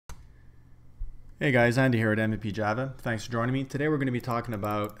Hey guys, Andy here at MVP Java. Thanks for joining me. Today we're going to be talking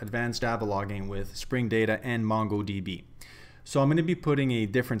about advanced Java logging with Spring Data and MongoDB. So I'm going to be putting a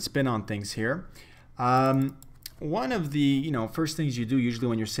different spin on things here. One of the first things you do usually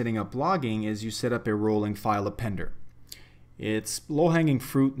when you're setting up logging is you set up a rolling file appender. It's low-hanging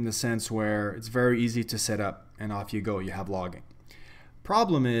fruit in the sense where it's very easy to set up and off you go, you have logging.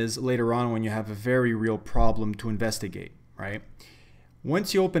 Problem is later on when you have a very real problem to investigate, right?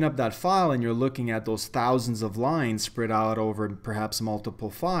 Once you open up that file and you're looking at those thousands of lines spread out over perhaps multiple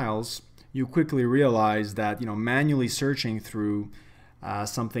files, you quickly realize that manually searching through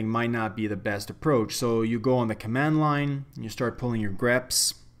something might not be the best approach. So you go on the command line and you start pulling your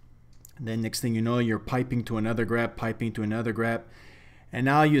greps. And then next thing you know, you're piping to another grep, piping to another grep. And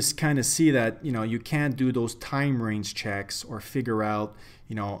now you kind of see that you can't do those time range checks or figure out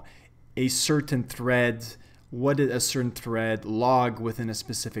a certain thread. What did a certain thread log within a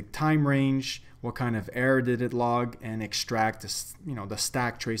specific time range? What kind of error did it log? And extract the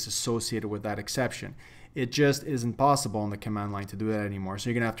stack trace associated with that exception. It just isn't possible on the command line to do that anymore. So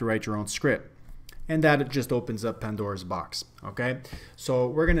you're gonna have to write your own script. And that just opens up Pandora's box, okay? So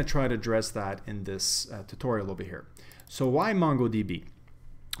we're gonna try to address that in this tutorial over here. So why MongoDB?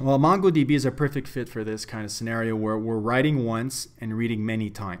 Well, MongoDB is a perfect fit for this kind of scenario where we're writing once and reading many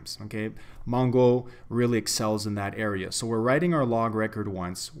times, okay? Mongo really excels in that area. So we're writing our log record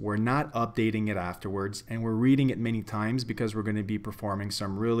once, we're not updating it afterwards, and we're reading it many times because we're going to be performing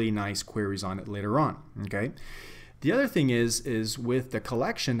some really nice queries on it later on, okay? The other thing is with the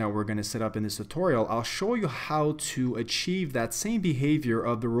collection that we're going to set up in this tutorial, I'll show you how to achieve that same behavior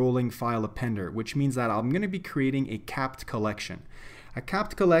of the rolling file appender, which means that I'm going to be creating a capped collection. A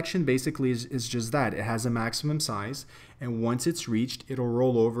capped collection basically is just that. It has a maximum size, and once it's reached, it'll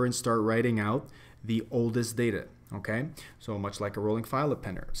roll over and start writing out the oldest data, okay? So much like a rolling file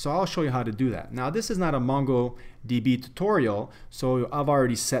appender. So I'll show you how to do that. Now, this is not a MongoDB tutorial, so I've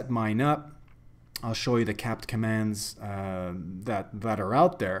already set mine up. I'll show you the capped commands that are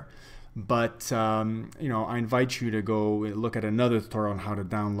out there. But I invite you to go look at another tutorial on how to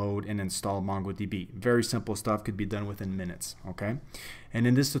download and install MongoDB. Very simple stuff, could be done within minutes, okay? And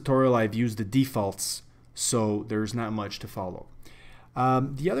in this tutorial, I've used the defaults, so there's not much to follow.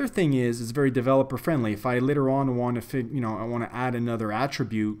 The other thing is it's very developer friendly. If I later on want to I want to add another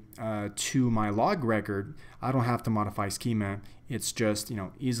attribute to my log record, I don't have to modify schema. It's just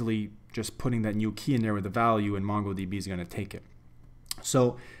easily just putting that new key in there with the value, and MongoDB is going to take it.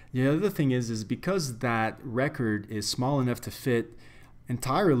 So the other thing is because that record is small enough to fit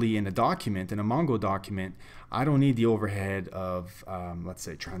entirely in a document, in a Mongo document, I don't need the overhead of, let's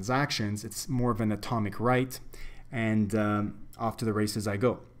say, transactions. It's more of an atomic write, and off to the races I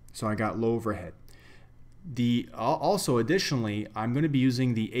go. So I got low overhead. Also, additionally, I'm going to be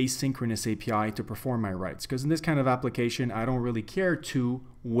using the Asynchronous API to perform my writes, because in this kind of application, I don't really care to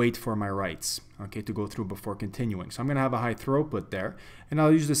wait for my writes, okay, to go through before continuing. So I'm going to have a high throughput there, and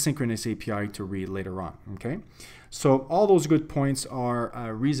I'll use the Synchronous API to read later on, okay? So all those good points are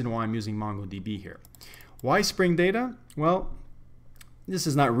a reason why I'm using MongoDB here. Why Spring Data? Well, this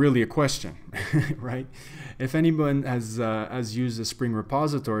is not really a question, right? If anyone has used the Spring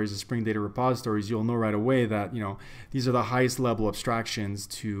repositories, the Spring Data repositories, you'll know right away that these are the highest level abstractions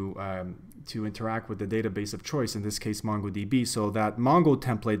to interact with the database of choice. In this case, MongoDB. So that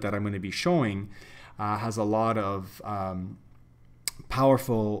MongoTemplate that I'm going to be showing has a lot of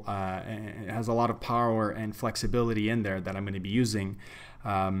has a lot of power and flexibility in there that I'm going to be using.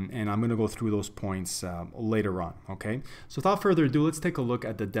 And I'm going to go through those points later on, okay? So without further ado, let's take a look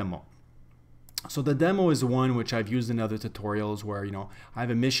at the demo. So the demo is one which I've used in other tutorials where, I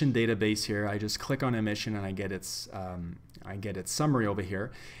have a mission database here. I just click on a mission and I get its summary over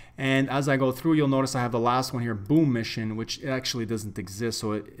here. And as I go through, you'll notice I have the last one here, boom mission, which actually doesn't exist.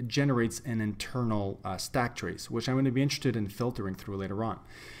 So it generates an internal stack trace, which I'm going to be interested in filtering through later on.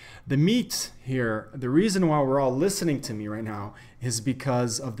 The meat here, the reason why we're all listening to me right now is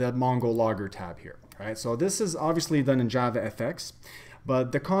because of the Mongo logger tab here, right? So this is obviously done in JavaFX,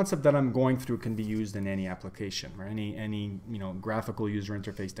 but the concept that I'm going through can be used in any application or any graphical user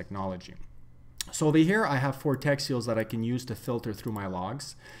interface technology. So over here, I have 4 text fields that I can use to filter through my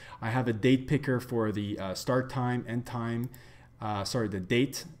logs. I have a date picker for the start time, end time, the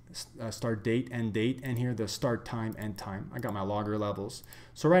date, start date, end date, and here the start time, end time. I got my logger levels.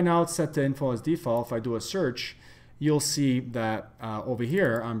 So right now it's set to info as default. If I do a search, you'll see that over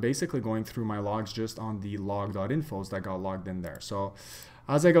here, I'm basically going through my logs just on the log.infos that got logged in there. So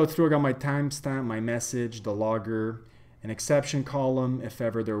as I go through, I got my timestamp, my message, the logger, an exception column, if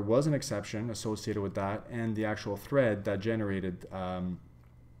ever there was an exception associated with that, and the actual thread that generated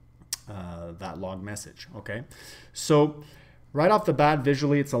the that log message. Okay, so right off the bat,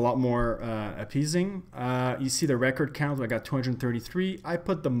 visually, it's a lot more appeasing. You see the record count. I got 233. I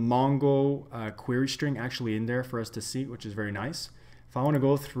put the Mongo query string actually in there for us to see, which is very nice. If I want to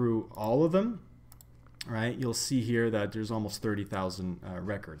go through all of them, right, you'll see here that there's almost 30,000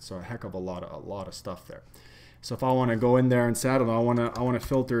 records. So a heck of a lot of stuff there. So if I want to go in there and say, I don't know, I want to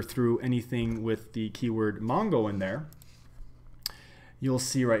filter through anything with the keyword Mongo in there, you'll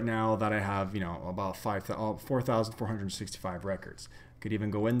see right now that I have, about 4,465 records. I could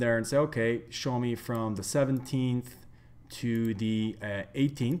even go in there and say, okay, show me from the 17th to the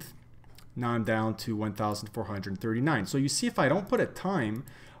 18th. Now I'm down to 1,439. So you see, if I don't put a time,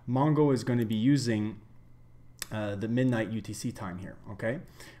 Mongo is going to be using the midnight UTC time here, okay,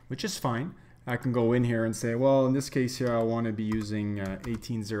 which is fine. I can go in here and say, well, in this case here, I want to be using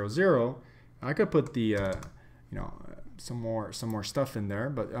 1800. I could put the, some more stuff in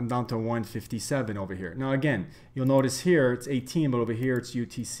there, but I'm down to 157 over here. Now again, you'll notice here it's 18, but over here it's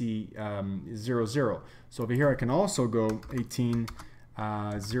UTC 00. So over here I can also go 1800,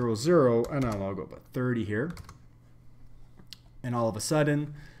 and I'll go about 30 here, and all of a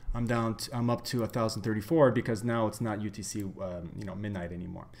sudden I'm up to 1,034 because now it's not UTC midnight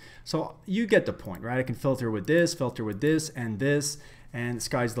anymore. So you get the point, right? I can filter with this, and the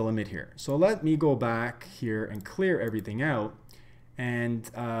sky's the limit here. So let me go back here and clear everything out, and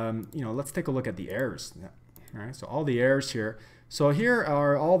let's take a look at the errors. All right, so all the errors here. So here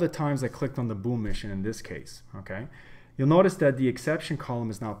are all the times I clicked on the boom mission in this case. Okay, you'll notice that the exception column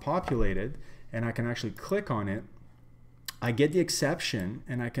is now populated, and I can actually click on it. I get the exception,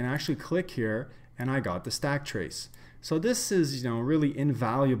 and I can actually click here, and I got the stack trace. So this is really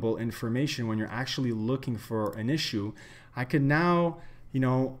invaluable information when you're actually looking for an issue. I can now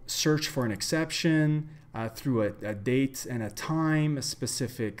search for an exception through a date and a time, a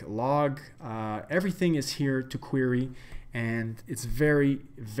specific log. Everything is here to query, and it's very,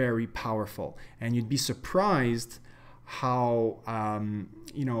 very powerful. And you'd be surprised how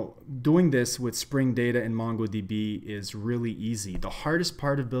doing this with Spring Data and MongoDB is really easy. The hardest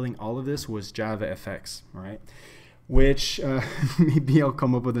part of building all of this was JavaFX, right? Which maybe I'll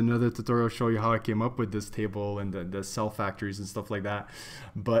come up with another tutorial, show you how I came up with this table and the cell factories and stuff like that.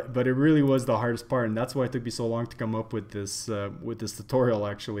 But it really was the hardest part, and that's why it took me so long to come up with this tutorial.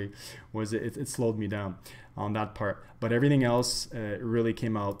 Actually, was it slowed me down on that part. But everything else really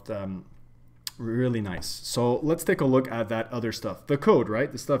came out really nice. So let's take a look at that other stuff, the code,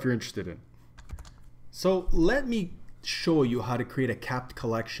 right? The stuff you're interested in. So let me show you how to create a capped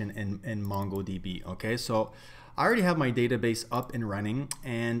collection in MongoDB. Okay, so I already have my database up and running,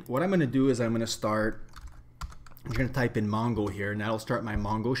 and what I'm going to do is I'm going to type in Mongo here, and that'll start my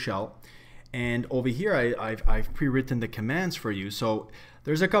Mongo shell. And over here I've pre-written the commands for you. So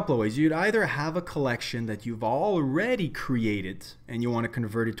there's a couple of ways. You'd either have a collection that you've already created and you want to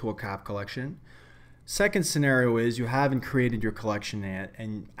convert it to a cap collection. Second scenario is you haven't created your collection yet,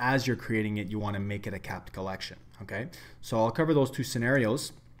 and as you're creating it, you want to make it a capped collection. Okay, so I'll cover those two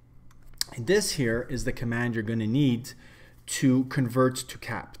scenarios. And this here is the command you're going to need to convert to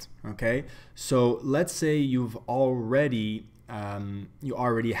capped. Okay, so let's say you already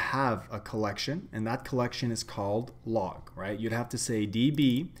have a collection, and that collection is called log, right? You'd have to say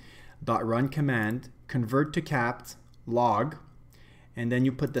db.run command convert to capped log, and then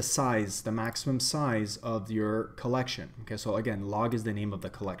you put the size, the maximum size of your collection. Okay, so again, log is the name of the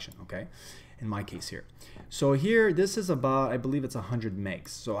collection, okay, in my case here. So here, this is about, I believe it's 100 megs.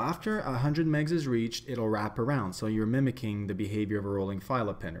 So after 100 megs is reached, it'll wrap around. So you're mimicking the behavior of a rolling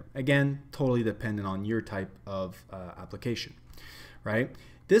file appender. Again, totally dependent on your type of application, right?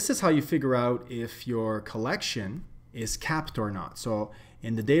 This is how you figure out if your collection is capped or not. So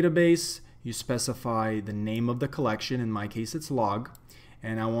in the database, you specify the name of the collection. In my case, it's log.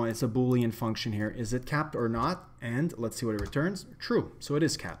 And it's a Boolean function here. Is it capped or not? And let's see what it returns. True. So it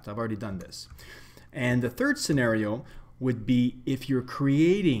is capped. I've already done this. And the third scenario would be if you're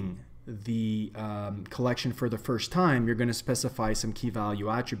creating the collection for the first time, you're going to specify some key value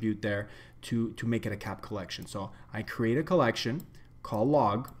attribute there to make it a cap collection. So I create a collection called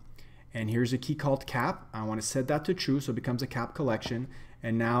log, and here's a key called cap. I want to set that to true, so it becomes a cap collection.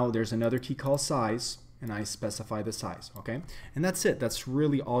 And now there's another key called size, and I specify the size, okay? And that's it. That's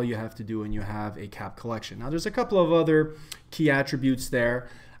really all you have to do when you have a cap collection. Now there's a couple of other key attributes there.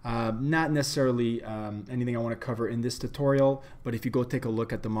 Not necessarily anything I want to cover in this tutorial, but if you go take a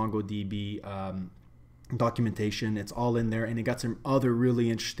look at the MongoDB documentation, it's all in there, and it got some other really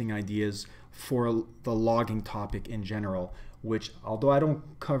interesting ideas for the logging topic in general, which although I don't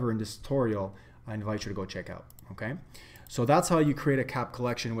cover in this tutorial, I invite you to go check out, okay? So that's how you create a cap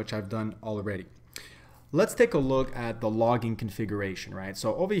collection, which I've done already. Let's take a look at the logging configuration, right?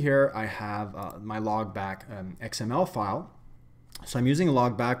 So over here, I have my logback XML file. So I'm using a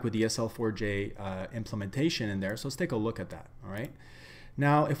logback with the SL4J implementation in there. So let's take a look at that, all right?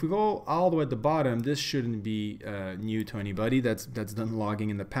 Now, if we go all the way at the bottom, this shouldn't be new to anybody that's done logging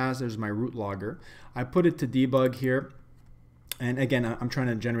in the past. There's my root logger. I put it to debug here. And again, I'm trying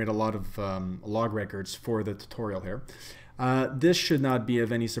to generate a lot of log records for the tutorial here. This should not be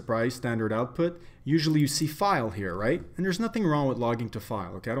of any surprise, standard output. Usually you see file here, right? And there's nothing wrong with logging to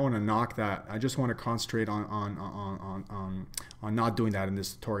file, okay? I don't want to knock that. I just want to concentrate on not doing that in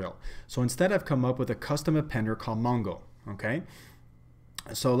this tutorial. So instead I've come up with a custom appender called Mongo, okay?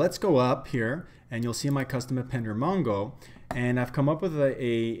 So let's go up here and you'll see my custom appender Mongo, and I've come up with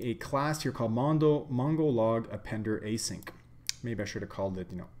a class here called Mongo log appender async. Maybe I should have called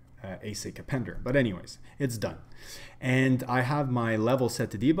it, async appender, but anyways, it's done. And I have my level set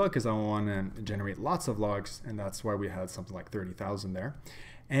to debug because I want to generate lots of logs, and that's why we had something like 30,000 there.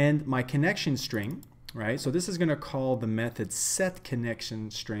 And my connection string, right? So this is going to call the method set connection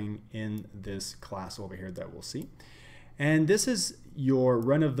string in this class over here that we'll see. And this is your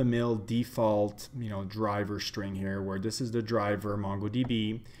run-of-the-mill default, driver string here, where this is the driver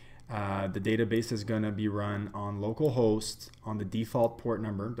MongoDB. The database is going to be run on localhost on the default port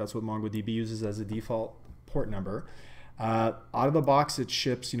number. That's what MongoDB uses as a default port number. Out of the box, it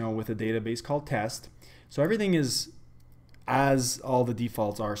ships, with a database called test. So everything is as all the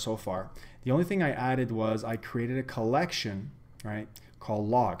defaults are so far. The only thing I added was I created a collection, right, called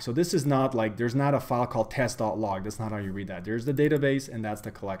log. So this is not like, there's not a file called test.log. That's not how you read that. There's the database, and that's the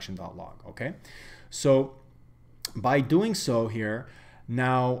collection.log, okay? So by doing so here,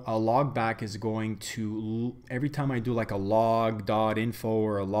 now a logback is going to, every time I do like a log.info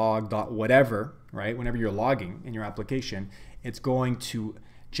or a log.whatever, right, whenever you're logging in your application, it's going to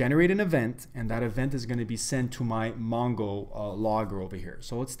generate an event, and that event is going to be sent to my Mongo logger over here.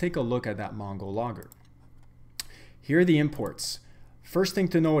 So let's take a look at that Mongo logger. Here are the imports. First thing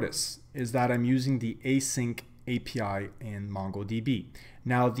to notice is that I'm using the async API in MongoDB.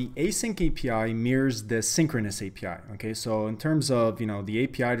 Now the async API mirrors the synchronous API. Okay, so in terms of the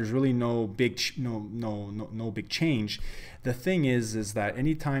API, there's really no big big change. The thing is that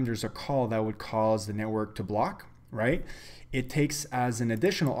anytime there's a call that would cause the network to block, right? It takes as an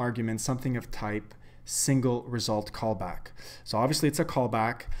additional argument something of type single result callback. So obviously it's a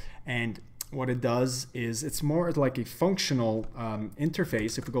callback, and what it does is it's more like a functional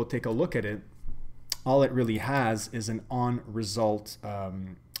interface. If we go take a look at it, all it really has is an on result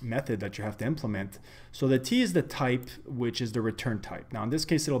method that you have to implement. So the T is the type, which is the return type. Now in this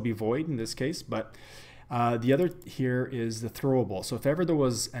case, it'll be void in this case, but the other here is the throwable. So if ever there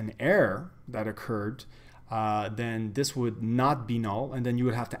was an error that occurred, then this would not be null, and then you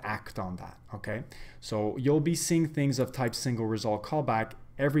would have to act on that, okay? So you'll be seeing things of type single result callback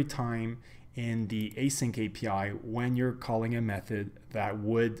every time in the async API when you're calling a method that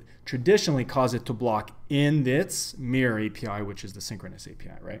would traditionally cause it to block in its mirror API, which is the synchronous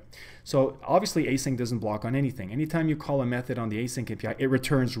API, right? So obviously async doesn't block on anything. Anytime you call a method on the async API, it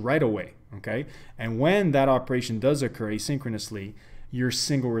returns right away, okay? And when that operation does occur asynchronously, your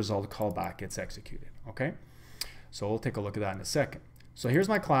single result callback gets executed, okay? So we'll take a look at that in a second. So here's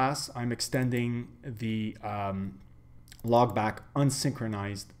my class. I'm extending the logback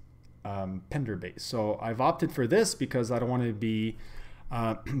unsynchronized appender base. So I've opted for this because I don't want to be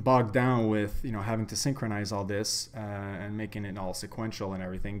bogged down with having to synchronize all this and making it all sequential and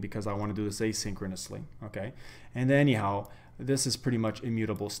everything, because I want to do this asynchronously, okay? And anyhow, this is pretty much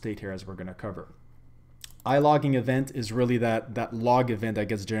immutable state here, as we're going to cover. iLogging event is really that log event that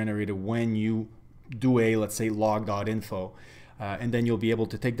gets generated when you do a, let's say, log.info, and then you'll be able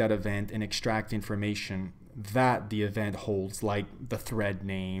to take that event and extract information that the event holds, like the thread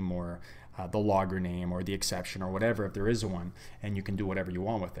name or the logger name or the exception or whatever, if there is one, and you can do whatever you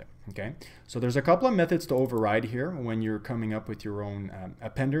want with it, okay? So there's a couple of methods to override here when you're coming up with your own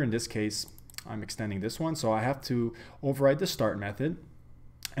appender. In this case, I'm extending this one, so I have to override the start method.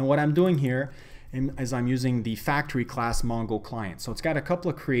 And what I'm doing here is I'm using the factory class Mongo client. So it's got a couple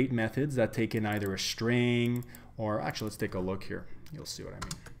of create methods that take in either a string, or actually let's take a look here. You'll see what I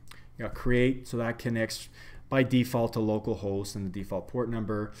mean. You got create, so that connects by default to localhost and the default port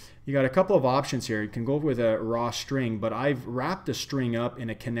number. You got a couple of options here. You can go with a raw string, but I've wrapped the string up in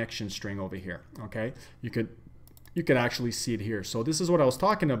a connection string over here, okay? You could actually see it here. So this is what I was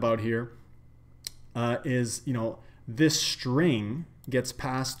talking about here, is this string gets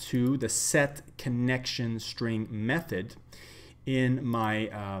passed to the set connection string method in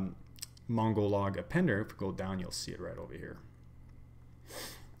my Mongo log appender. If we go down, you'll see it right over here.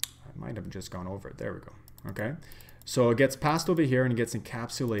 I might have just gone over it. There we go. Okay. So it gets passed over here and it gets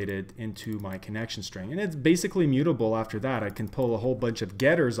encapsulated into my connection string. And it's basically mutable after that. I can pull a whole bunch of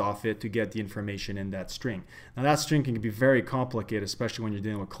getters off it to get the information in that string. Now that string can be very complicated, especially when you're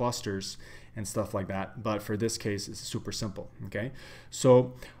dealing with clusters and stuff like that. But for this case, it's super simple. Okay.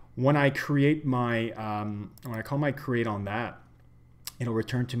 So when I create my, when I call my create on that, it'll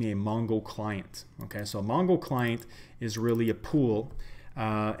return to me a Mongo client. Okay. So a Mongo client is really a pool.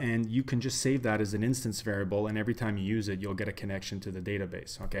 And you can just save that as an instance variable, and every time you use it, you'll get a connection to the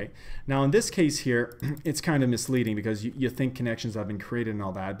database. Okay. Now in this case here, it's kind of misleading because you think connections have been created and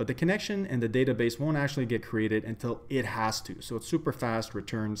all that, but the connection and the database won't actually get created until it has to. So it's super fast,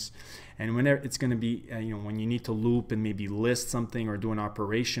 returns, and whenever it's going to be, when you need to loop and maybe list something or do an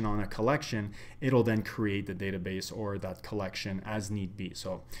operation on a collection, it'll then create the database or that collection as need be.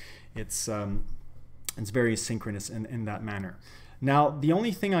 So it's very synchronous in that manner. Now, the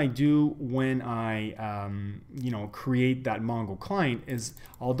only thing I do when I, create that Mongo client is,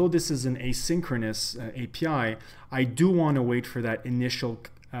 although this is an asynchronous API, I do want to wait for that initial,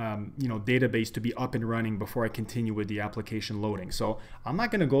 database to be up and running before I continue with the application loading. So I'm not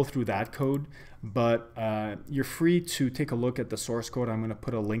going to go through that code, but you're free to take a look at the source code. I'm going to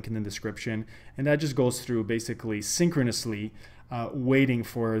put a link in the description, and that just goes through basically synchronously waiting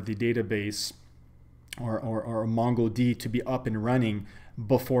for the database or MongoDB to be up and running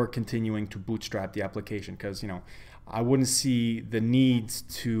before continuing to bootstrap the application, because I wouldn't see the need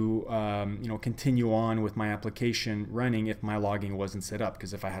to continue on with my application running if my logging wasn't set up,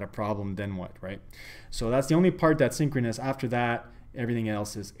 because if I had a problem, then what, right? So that's the only part that's synchronous. After that, everything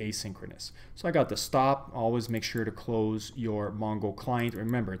else is asynchronous. So I got the stop. Always make sure to close your Mongo client.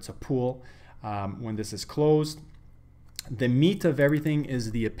 Remember, it's a pool. When this is closed, the meat of everything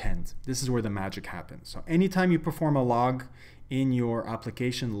is the append. This is where the magic happens. So anytime you perform a log in your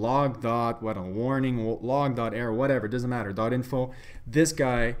application, log dot, what a warning, log dot error, whatever, it doesn't matter, .info, this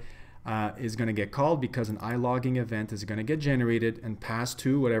guy is going to get called because an iLogging event is going to get generated and passed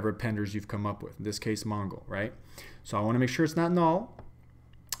to whatever appenders you've come up with, in this case Mongo, right? So I want to make sure it's not null,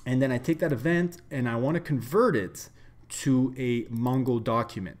 and then I take that event and I want to convert it to a Mongo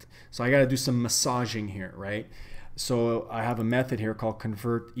document. So I got to do some massaging here, right? So I have a method here called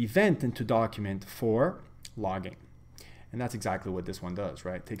convert event into document for logging. And that's exactly what this one does,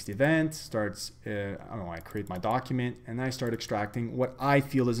 right? It takes the event, starts, I create my document, and I start extracting what I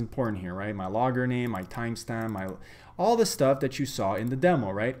feel is important here, right? My logger name, my timestamp, all the stuff that you saw in the demo,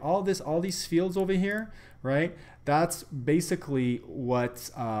 right? All these fields over here, right? That's basically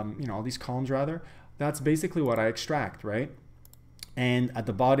what, all these columns rather, that's basically what I extract, right? And at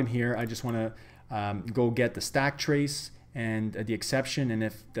the bottom here, I just want to go get the stack trace and the exception, and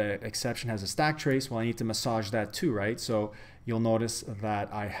if the exception has a stack trace, well, I need to massage that too, right? So you'll notice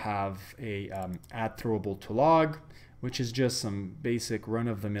that I have a add throwable to log, which is just some basic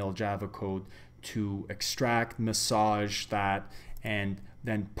run-of-the-mill Java code to extract, massage that, and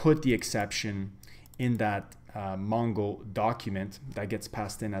then put the exception in that Mongo document that gets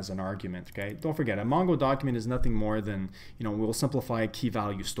passed in as an argument. Okay, don't forget, a Mongo document is nothing more than, we'll simplify a key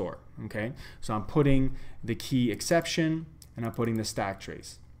value store. Okay, so I'm putting the key exception and I'm putting the stack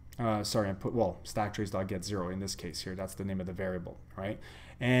trace. Stack trace.getZero in this case here. That's the name of the variable, right?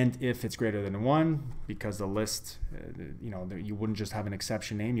 And if it's greater than 1, because the list, you wouldn't just have an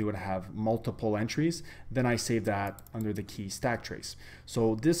exception name, you would have multiple entries, then I save that under the key stack trace.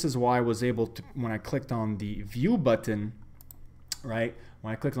 So this is why I was able to, when I clicked on the view button, right?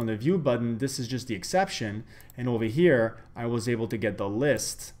 When I clicked on the view button, this is just the exception. And over here, I was able to get the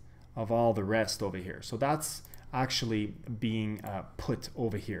list of all the rest over here. So that's actually being put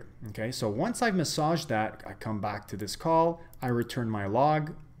over here. Okay, so once I've massaged that, I come back to this call, I return my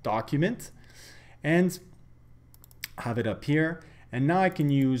log document and have it up here. And now I can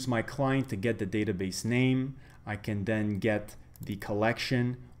use my client to get the database name. I can then get the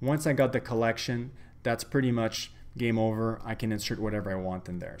collection. Once I got the collection, that's pretty much game over. I can insert whatever I want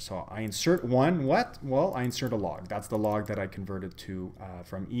in there. So I insert one, what? Well, I insert a log. That's the log that I converted to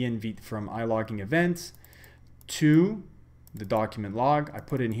from iLogging events to the document log. I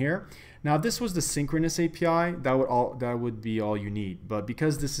put in here. Now this was the synchronous API, that would be all you need. But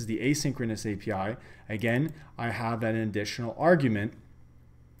because this is the asynchronous API, again, I have an additional argument,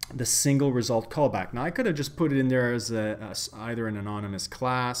 the single result callback. Now I could have just put it in there as either an anonymous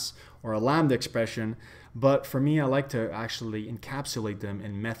class or a Lambda expression, But for me, I like to actually encapsulate them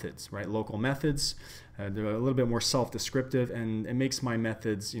in methods, right? Local methods. They're a little bit more self-descriptive, and it makes my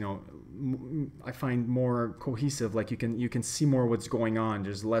methods, I find more cohesive. Like you can see more what's going on.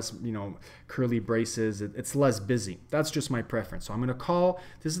 There's less, curly braces. It's less busy. That's just my preference. So I'm going to call,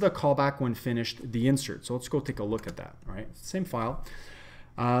 this is the callback when finished, the insert. So let's go take a look at that. All right, same file.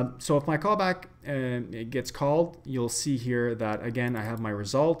 So if my callback it gets called, you'll see here that again I have my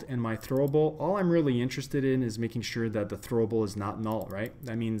result and my throwable. All I'm really interested in is making sure that the throwable is not null, right?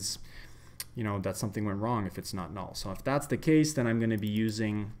 That means that something went wrong if it's not null. So if that's the case, then I'm going to be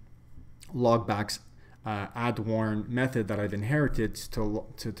using logback's add warn method that I've inherited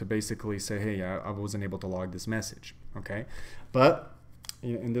to basically say, hey, I wasn't able to log this message. Okay, but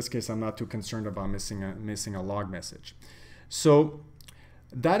in this case, I'm not too concerned about missing a log message. So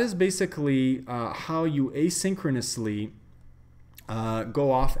that is basically how you asynchronously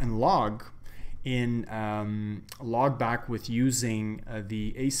go off and log in logback with using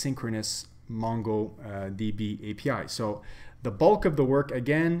the asynchronous MongoDB API. So the bulk of the work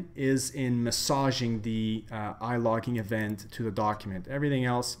again is in massaging the iLogging event to the document. Everything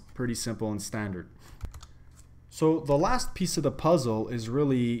else pretty simple and standard. So the last piece of the puzzle is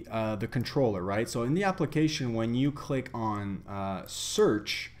really the controller, right? So in the application, when you click on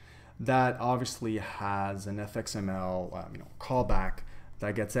search, that obviously has an fxml callback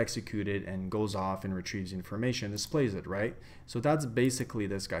that gets executed and goes off and retrieves information, displays it, right? So that's basically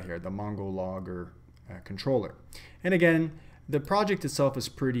this guy here, the Mongo logger controller. And again, the project itself is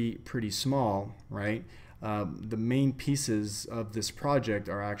pretty small, right? The main pieces of this project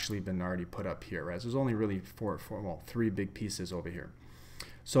are actually been already put up here, right? So there's only really three big pieces over here.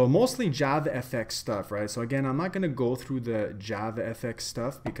 So mostly JavaFX stuff, right? So again, I'm not going to go through the JavaFX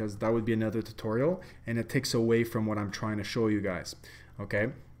stuff because that would be another tutorial and it takes away from what I'm trying to show you guys. Okay,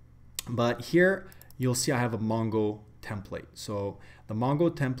 but here you'll see I have a Mongo template. So the Mongo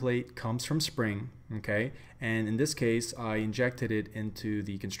template comes from Spring, okay, and in this case I injected it into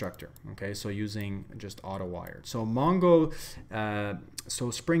the constructor, okay, so using just auto-wired. So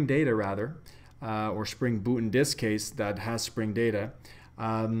Spring Data rather, or Spring Boot in this case that has Spring Data,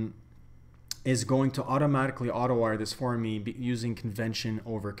 is going to automatically auto-wire this for me using convention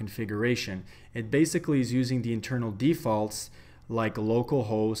over configuration. It basically is using the internal defaults like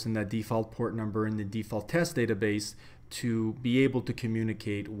localhost and that default port number in the default test database to be able to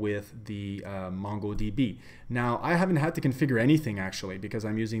communicate with the MongoDB. Now, I haven't had to configure anything actually because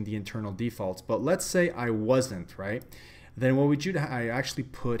I'm using the internal defaults, but let's say I wasn't, right? Then what would I actually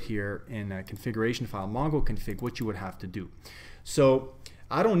put here in a configuration file, Mongo config, what you would have to do. So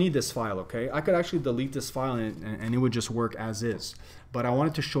I don't need this file, okay? I could actually delete this file and it would just work as is, but I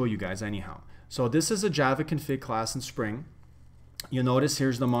wanted to show you guys anyhow. So this is a Java config class in Spring. You notice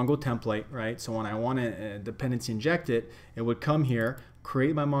here's the Mongo template, right? So when I want to dependency inject it, it would come here,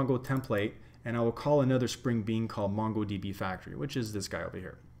 create my Mongo template, and I will call another Spring bean called MongoDB factory, which is this guy over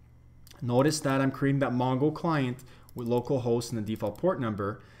here. Notice that I'm creating that Mongo client with localhost and the default port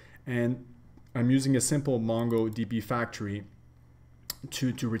number, and I'm using a simple MongoDB factory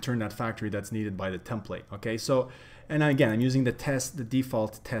to return that factory that's needed by the template. Okay, so and again, I'm using the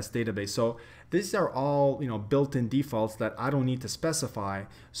default test database. So these are all built-in defaults that I don't need to specify.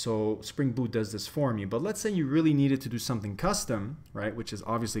 So Spring Boot does this for me. But let's say you really needed to do something custom, right? Which is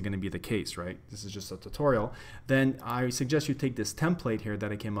obviously going to be the case, right? This is just a tutorial. Then I suggest you take this template here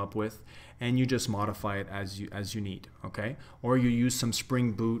that I came up with, and you just modify it as you need. Okay, or you use some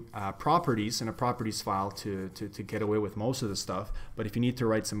Spring Boot properties in a properties file to get away with most of the stuff. But if you need to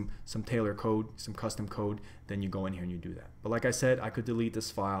write some tailor code, some custom code, then you go in here and you do that. But like I said, I could delete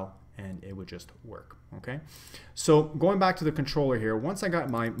this file and it would just work. Okay, so going back to the controller here, once I got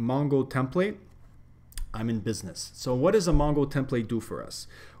my Mongo template, I'm in business. So what does a Mongo template do for us?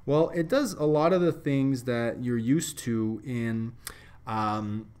 Well, it does a lot of the things that you're used to in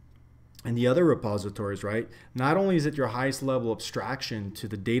the other repositories, right? Not only is it your highest level abstraction to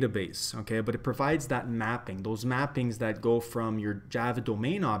the database, okay, but it provides that mapping, those mappings that go from your Java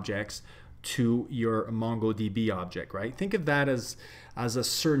domain objects to your MongoDB object, right? Think of that as a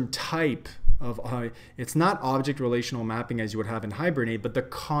certain type of, it's not object relational mapping as you would have in Hibernate, but the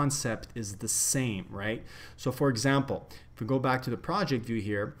concept is the same, right? So for example, if we go back to the project view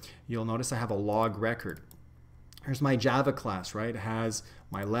here, you'll notice I have a log record. Here's my Java class, right? It has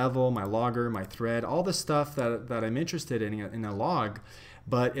my level, my logger, my thread, all the stuff that I'm interested in a log,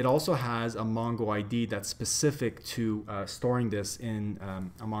 but it also has a Mongo ID that's specific to storing this in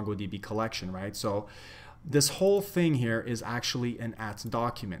a MongoDB collection, right? So this whole thing here is actually an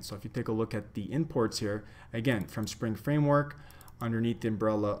 @document. So if you take a look at the imports here, again, from Spring Framework, underneath the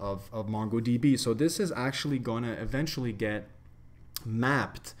umbrella of MongoDB. So this is actually going to eventually get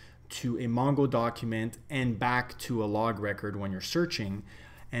mapped to a Mongo document and back to a log record when you're searching,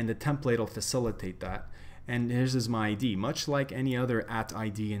 and the template will facilitate that. And here's is my ID, much like any other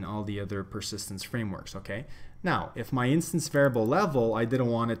 @ID and all the other persistence frameworks, okay? Now, if my instance variable level, I didn't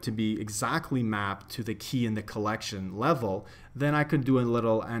want it to be exactly mapped to the key in the collection level, then I could do a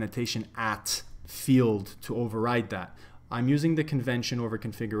little annotation @ field to override that. I'm using the convention over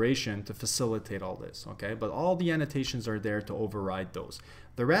configuration to facilitate all this, okay? But all the annotations are there to override those.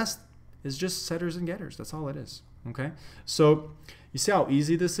 The rest is just setters and getters. That's all it is, okay? So you see how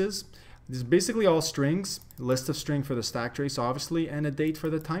easy this is? This is basically all strings, list of string for the stack trace, obviously, and a date for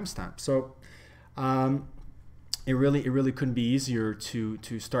the timestamp. So it really couldn't be easier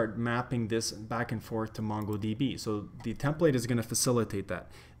to start mapping this back and forth to MongoDB. So the template is going to facilitate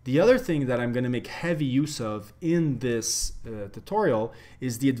that. The other thing that I'm going to make heavy use of in this tutorial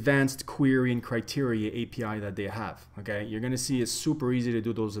is the advanced query and criteria API that they have. Okay, you're going to see it's super easy to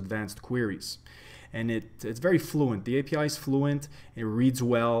do those advanced queries, and it's very fluent. The API is fluent. It reads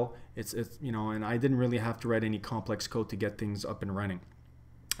well. It's and I didn't really have to write any complex code to get things up and running.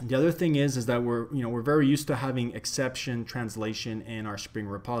 The other thing is that we're very used to having exception translation in our Spring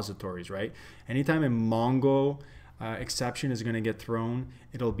repositories, right? Anytime a Mongo exception is going to get thrown,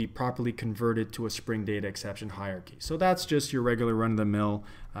 it'll be properly converted to a Spring data exception hierarchy. So that's just your regular run-of-the-mill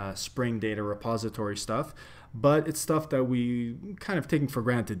Spring data repository stuff, but it's stuff that we kind of taking for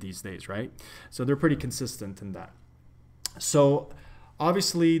granted these days, right? So they're pretty consistent in that. So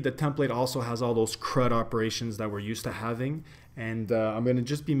obviously the template also has all those CRUD operations that we're used to having, and I'm going to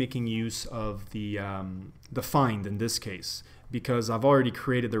just be making use of the find in this case, because I've already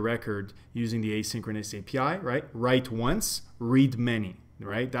created the record using the asynchronous API, right? Write once, read many,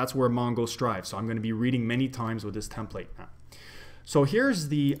 right? That's where Mongo strives. So I'm going to be reading many times with this template now. So here's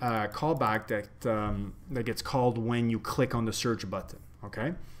the callback that gets called when you click on the search button,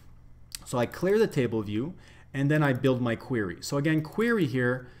 okay? So I clear the table view, and then I build my query. So again, query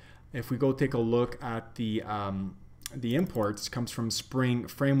here, if we go take a look at the imports, comes from Spring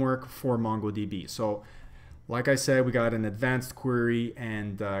Framework for MongoDB. So like I said, we got an advanced query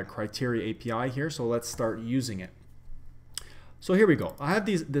and criteria API here, so let's start using it. So here we go. I have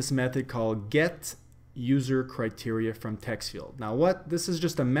this method called get user criteria from text field. Now this is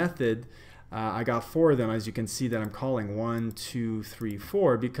just a method. I got 4 of them, as you can see, that I'm calling 1, 2, 3,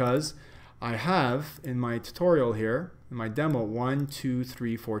 4, because I have in my tutorial here, in my demo, 1, 2,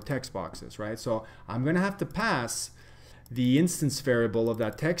 3, 4 text boxes, right? So I'm going to have to pass the instance variable of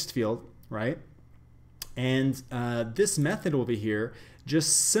that text field, right? And this method over here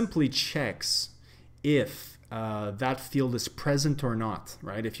just simply checks if that field is present or not,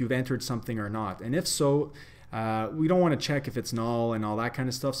 right? If you've entered something or not. And if so, we don't want to check if it's null and all that kind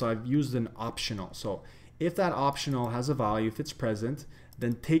of stuff. So I've used an optional. So if that optional has a value, if it's present,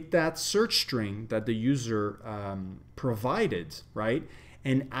 then take that search string that the user provided, right?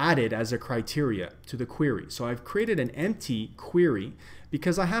 And add it as a criteria to the query. So I've created an empty query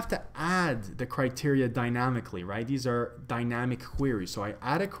because I have to add the criteria dynamically, right? These are dynamic queries. So I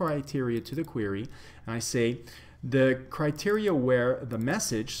add a criteria to the query, and I say the criteria where the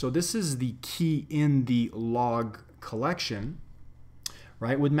message, so this is the key in the log collection,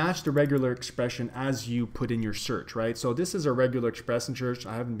 right, would match the regular expression as you put in your search, right? So this is a regular expression search.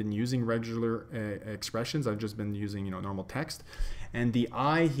 I haven't been using regular expressions. I've just been using, normal text. And the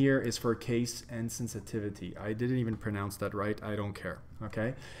I here is for case and sensitivity. I didn't even pronounce that right. I don't care,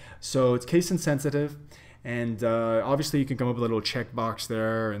 okay? So it's case insensitive, and obviously you can come up with a little checkbox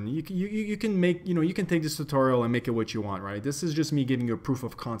there, and you can make, you can take this tutorial and make it what you want, right? This is just me giving you a proof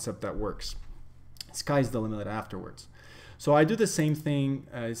of concept that works. Sky's the limit afterwards. So I do the same thing.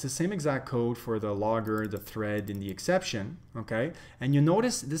 It's the same exact code for the logger, the thread, and the exception, okay? And you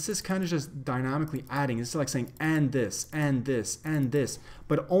notice this is kind of just dynamically adding. It's like saying and this, and this, and this,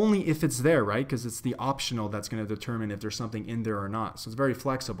 but only if it's there, right? Because it's the optional that's going to determine if there's something in there or not. So it's very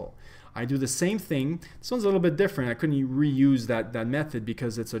flexible. I do the same thing. This one's a little bit different. I couldn't reuse that method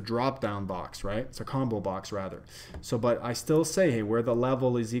because it's a drop-down box, right? It's a combo box rather. So, but I still say, hey, where the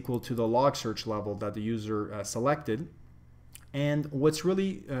level is equal to the log search level that the user selected. And what's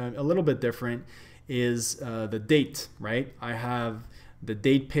really a little bit different is the date, right? I have the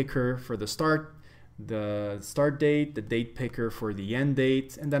date picker for the start date, the date picker for the end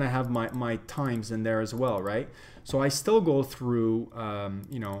date, and then I have my times in there as well, right? So I still go through,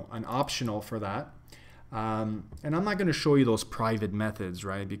 an optional for that. And I'm not going to show you those private methods,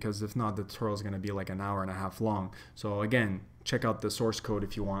 right? Because if not, the tutorial is going to be like an hour and a half long. So again, check out the source code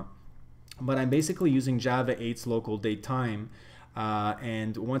if you want. But I'm basically using Java 8's local date time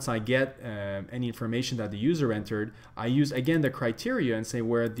And once I get any information that the user entered, I use again the criteria and say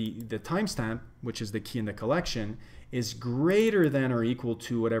where the timestamp, which is the key in the collection, is greater than or equal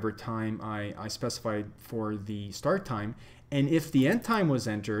to whatever time I specified for the start time. And if the end time was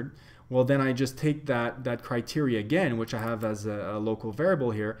entered, well, then I just take that criteria again, which I have as a local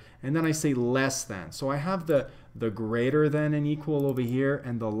variable here, and then I say less than. So I have the greater than and equal over here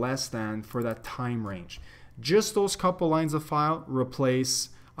and the less than for that time range. Just those couple lines of file replace,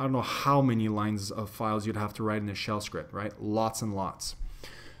 I don't know how many lines of files you'd have to write in a shell script, right? Lots and lots.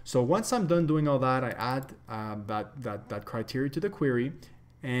 So once I'm done doing all that, I add that criteria to the query,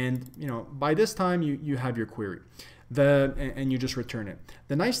 and by this time you have your query. And you just return it.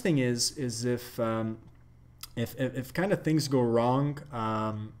 The nice thing is if kind of things go wrong,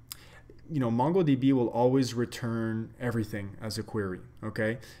 MongoDB will always return everything as a query.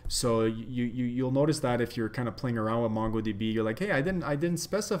 Okay, so you'll notice that if you're kind of playing around with MongoDB, you're like, hey, I didn't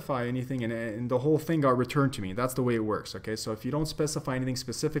specify anything, and the whole thing got returned to me. That's the way it works. Okay, so if you don't specify anything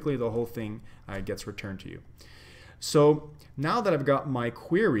specifically, the whole thing gets returned to you. So now that I've got my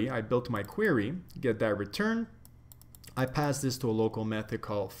query, I built my query, get that return. I pass this to a local method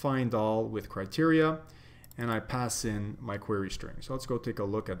called findAll with criteria, and I pass in my query string. So let's go take a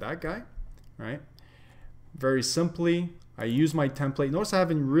look at that guy, right? Very simply, I use my template. Notice I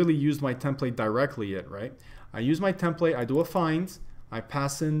haven't really used my template directly yet, right? I use my template, I do a find, I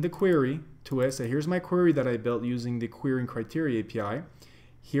pass in the query to it. So here's my query that I built using the querying criteria API.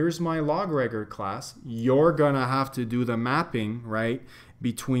 Here's my log record class. You're gonna have to do the mapping, right,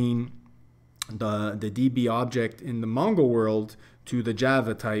 between the DB object in the Mongo world to the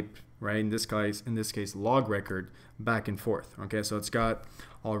Java type, right? In this case, log record, back and forth. Okay, so it's got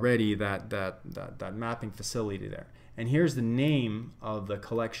already that mapping facility there. And here's the name of the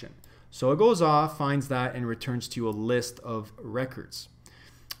collection. So it goes off, finds that, and returns to you a list of records.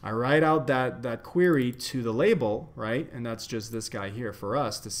 I write out that query to the label, right? And that's just this guy here for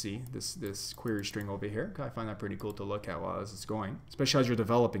us to see, this query string over here. I find that pretty cool to look at while it's going, especially as you're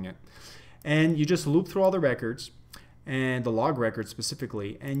developing it. And you just loop through all the records, and the log records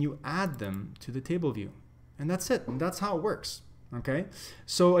specifically, and you add them to the table view. And that's it. And that's how it works. Okay?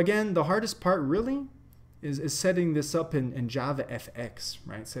 So again, the hardest part really is setting this up in JavaFX,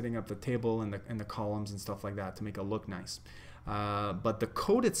 right? Setting up the table and the columns and stuff like that to make it look nice. But the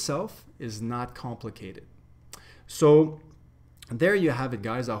code itself is not complicated. So there you have it,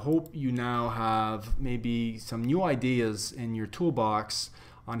 guys. I hope you now have maybe some new ideas in your toolbox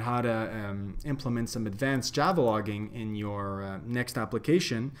on how to implement some advanced Java logging in your next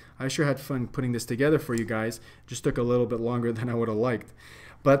application. I sure had fun putting this together for you guys. Just took a little bit longer than I would have liked.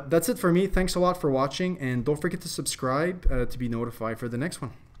 But that's it for me. Thanks a lot for watching, and don't forget to subscribe to be notified for the next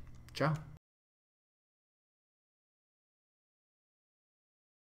one. Ciao.